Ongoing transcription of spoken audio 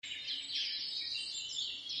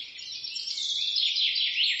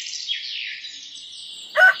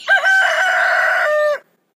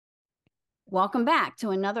Welcome back to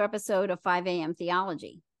another episode of 5 a.m.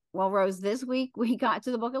 Theology. Well, Rose, this week we got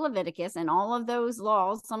to the book of Leviticus and all of those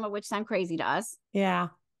laws, some of which sound crazy to us. Yeah.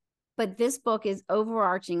 But this book is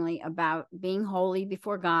overarchingly about being holy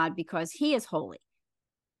before God because he is holy.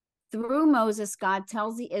 Through Moses, God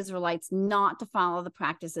tells the Israelites not to follow the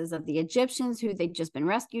practices of the Egyptians who they'd just been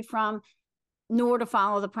rescued from, nor to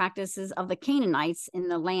follow the practices of the Canaanites in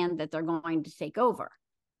the land that they're going to take over.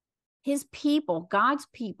 His people, God's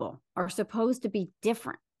people, are supposed to be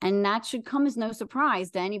different. And that should come as no surprise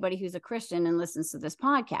to anybody who's a Christian and listens to this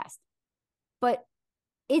podcast. But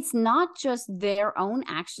it's not just their own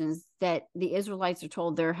actions that the Israelites are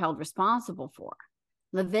told they're held responsible for.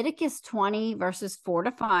 Leviticus 20 verses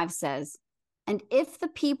 4-5 says, "And if the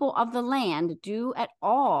people of the land do at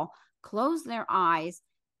all close their eyes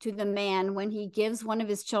to the man when he gives one of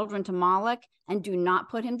his children to Moloch and do not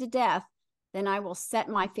put him to death, then I will set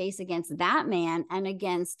my face against that man and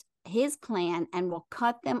against his clan and will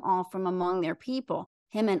cut them off from among their people,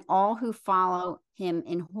 him and all who follow him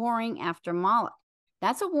in whoring after Moloch."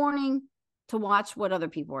 That's a warning to watch what other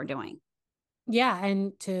people are doing. Yeah,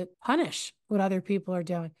 and to punish what other people are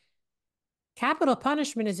doing. Capital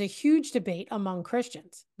punishment is a huge debate among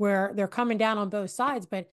Christians where they're coming down on both sides.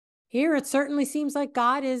 But here it certainly seems like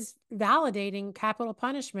God is validating capital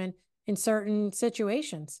punishment in certain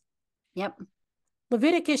situations. Yep.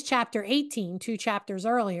 Leviticus chapter 18, 2 chapters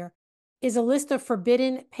earlier, is a list of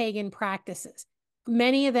forbidden pagan practices.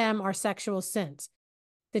 Many of them are sexual sins.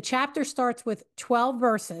 The chapter starts with 12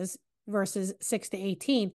 verses 6 to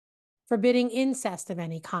 18, forbidding incest of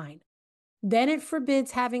any kind. Then it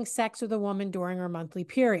forbids having sex with a woman during her monthly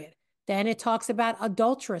period. Then it talks about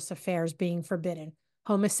adulterous affairs being forbidden,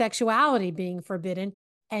 homosexuality being forbidden,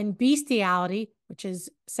 and bestiality, which is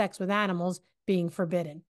sex with animals, being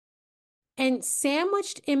forbidden. And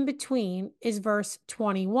sandwiched in between is verse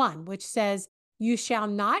 21, which says, "You shall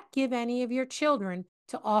not give any of your children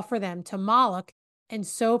to offer them to Moloch and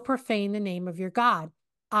so profane the name of your God.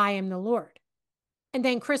 I am the Lord." And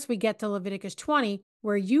then, Chris, we get to Leviticus 20,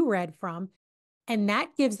 where you read from, and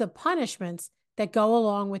that gives the punishments that go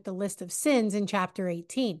along with the list of sins in chapter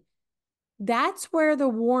 18. That's where the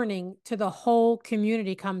warning to the whole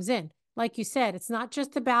community comes in. Like you said, it's not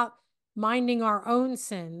just about minding our own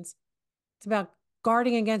sins. It's about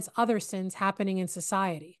guarding against other sins happening in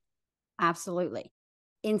society. Absolutely.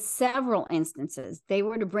 In several instances, they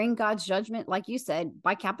were to bring God's judgment, like you said,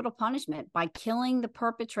 by capital punishment, by killing the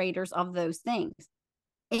perpetrators of those things.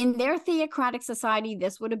 In their theocratic society,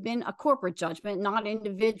 this would have been a corporate judgment, not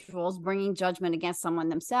individuals bringing judgment against someone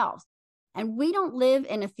themselves. And we don't live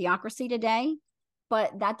in a theocracy today,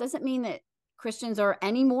 but that doesn't mean that Christians are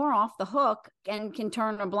any more off the hook and can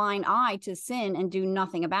turn a blind eye to sin and do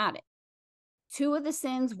nothing about it. Two of the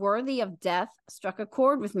sins worthy of death struck a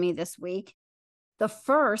chord with me this week. The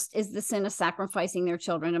first is the sin of sacrificing their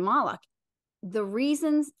children to Moloch. The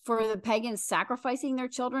reasons for the pagans sacrificing their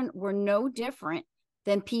children were no different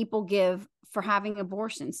than people give for having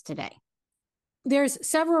abortions today. There's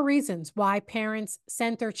several reasons why parents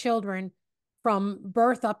sent their children from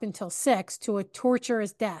birth up until 6 to a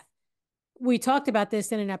torturous death. We talked about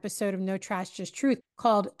this in an episode of No Trash, Just Truth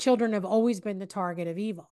called "Children Have Always Been the Target of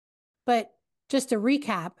Evil." But just to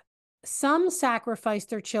recap, some sacrificed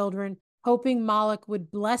their children hoping Moloch would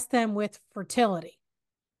bless them with fertility,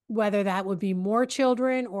 whether that would be more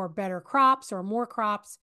children or better crops or more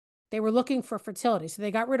crops. They were looking for fertility. So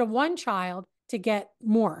they got rid of one child to get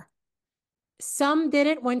more. Some did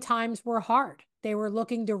it when times were hard. They were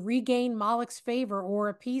looking to regain Moloch's favor or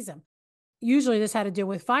appease him. Usually this had to do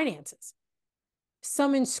with finances.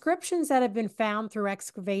 Some inscriptions that have been found through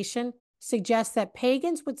excavation suggest that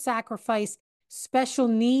pagans would sacrifice special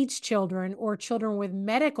needs children or children with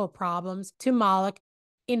medical problems to Moloch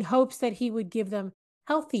in hopes that he would give them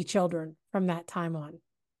healthy children from that time on.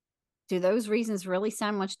 Do those reasons really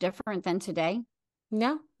sound much different than today?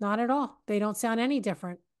 No, not at all. They don't sound any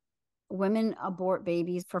different. Women abort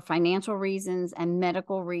babies for financial reasons and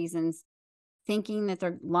medical reasons, thinking that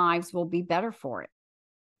their lives will be better for it.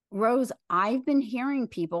 Rose, I've been hearing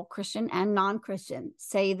people, Christian and non-Christian,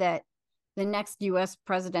 say that the next U.S.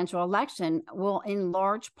 presidential election will in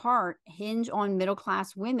large part hinge on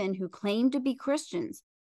middle-class women who claim to be Christians,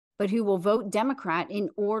 but who will vote Democrat in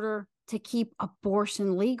order to keep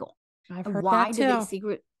abortion legal. I've heard that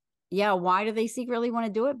too. Why do they secretly want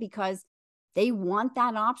to do it? Because they want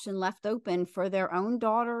that option left open for their own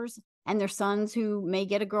daughters and their sons who may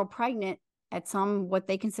get a girl pregnant at some what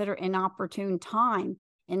they consider inopportune time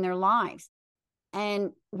in their lives.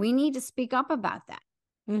 And we need to speak up about that.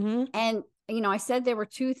 Mm-hmm. And, I said there were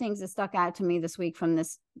two things that stuck out to me this week from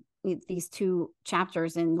this these two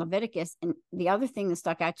chapters in Leviticus. And the other thing that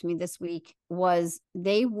stuck out to me this week was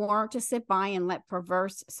they weren't to sit by and let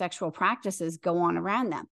perverse sexual practices go on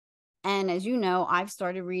around them. And as you know, I've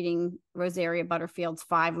started reading Rosaria Butterfield's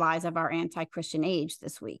 5 Lies of Our Anti-Christian Age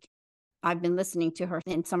this week. I've been listening to her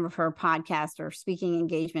in some of her podcasts or speaking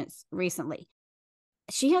engagements recently.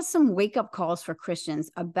 She has some wake-up calls for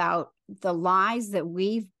Christians about the lies that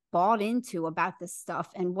we've bought into about this stuff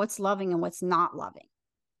and what's loving and what's not loving.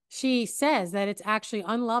 She says that it's actually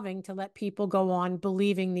unloving to let people go on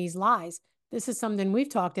believing these lies. This is something we've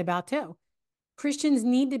talked about too. Christians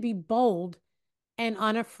need to be bold and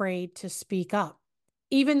unafraid to speak up,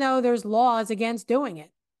 even though there's laws against doing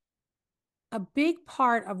it. A big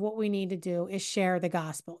part of what we need to do is share the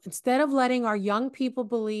gospel. Instead of letting our young people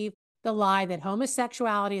believe the lie that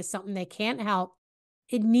homosexuality is something they can't help,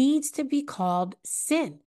 it needs to be called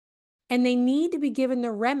sin. And they need to be given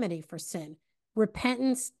the remedy for sin,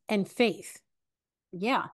 repentance and faith.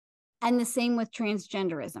 Yeah. And the same with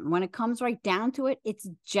transgenderism. When it comes right down to it, it's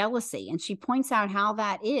jealousy. And she points out how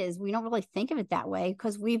that is. We don't really think of it that way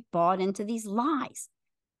because we've bought into these lies.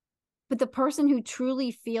 But the person who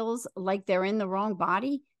truly feels like they're in the wrong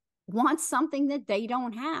body wants something that they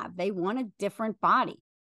don't have. They want a different body.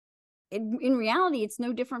 In reality, it's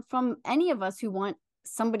no different from any of us who want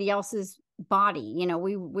somebody else's body. You know,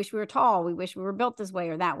 we wish we were tall. We wish we were built this way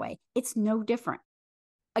or that way. It's no different.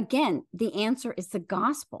 Again, the answer is the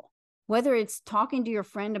gospel. Whether it's talking to your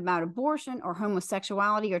friend about abortion or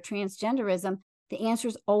homosexuality or transgenderism, the answer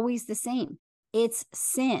is always the same. It's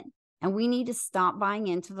sin. And we need to stop buying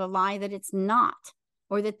into the lie that it's not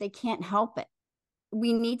or that they can't help it.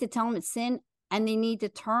 We need to tell them it's sin and they need to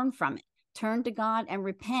turn from it, turn to God and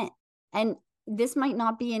repent. And this might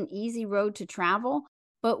not be an easy road to travel,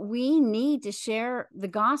 but we need to share the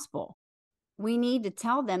gospel. We need to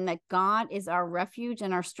tell them that God is our refuge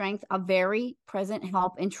and our strength, a very present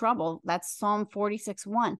help in trouble. That's Psalm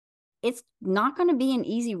 46:1. It's not going to be an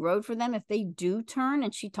easy road for them if they do turn,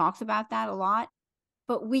 and she talks about that a lot.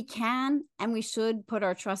 But we can and we should put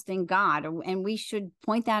our trust in God, and we should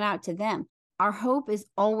point that out to them. Our hope is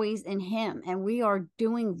always in Him, and we are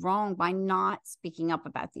doing wrong by not speaking up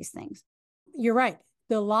about these things. You're right.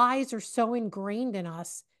 The lies are so ingrained in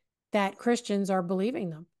us that Christians are believing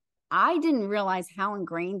them. I didn't realize how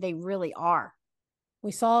ingrained they really are.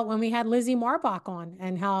 We saw it when we had Lizzie Marbach on,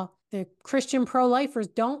 and how the Christian pro-lifers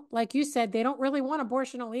don't, like you said, they don't really want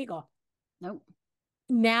abortion illegal. Nope.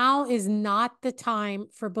 Now is not the time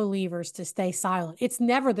for believers to stay silent. It's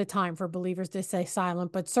never the time for believers to stay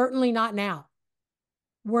silent, but certainly not now.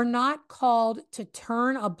 We're not called to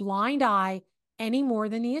turn a blind eye any more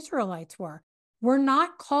than the Israelites were. We're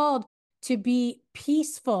not called to be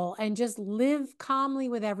peaceful and just live calmly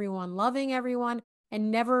with everyone, loving everyone,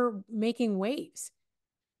 and never making waves.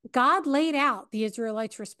 God laid out the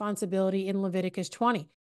Israelites' responsibility in Leviticus 20.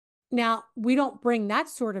 Now, we don't bring that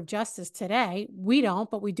sort of justice today. We don't,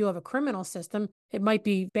 but we do have a criminal system. It might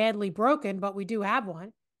be badly broken, but we do have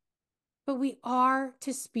one. But we are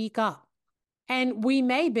to speak up. And we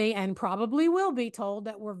may be, and probably will be, told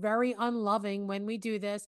that we're very unloving when we do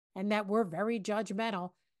this and that we're very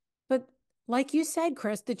judgmental. But like you said,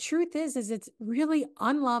 Chris, the truth is it's really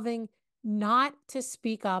unloving not to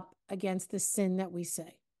speak up against the sin that we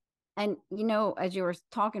see. And, you know, as you were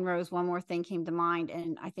talking, Rose, one more thing came to mind.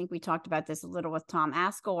 And I think we talked about this a little with Tom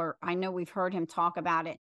Askell, or I know we've heard him talk about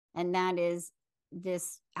it. And that is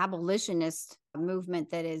this abolitionist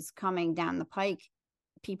movement that is coming down the pike.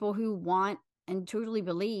 People who want and truly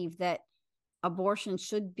believe that abortion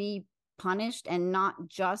should be punished, and not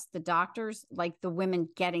just the doctors, like the women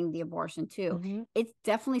getting the abortion too. Mm-hmm. It's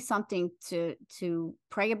definitely something to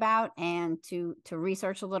pray about and to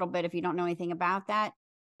research a little bit if you don't know anything about that.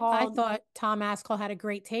 I thought Tom Askell had a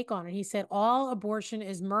great take on it. He said, all abortion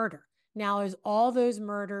is murder. Now, is all those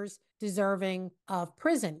murders deserving of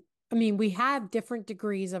prison? I mean, we have different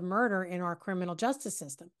degrees of murder in our criminal justice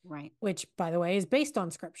system, right? Which, by the way, is based on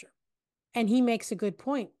scripture. And he makes a good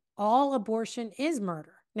point. All abortion is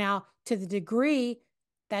murder. Now, to the degree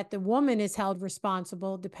that the woman is held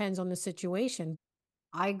responsible depends on the situation.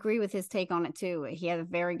 I agree with his take on it too. He had a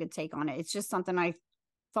very good take on it. It's just something I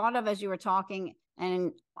thought of as you were talking,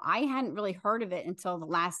 and I hadn't really heard of it until the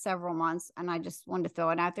last several months. And I just wanted to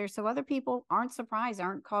throw it out there so other people aren't surprised,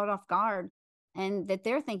 aren't caught off guard, and that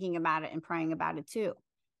they're thinking about it and praying about it too.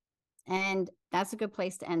 And that's a good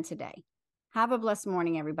place to end today. Have a blessed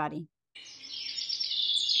morning, everybody.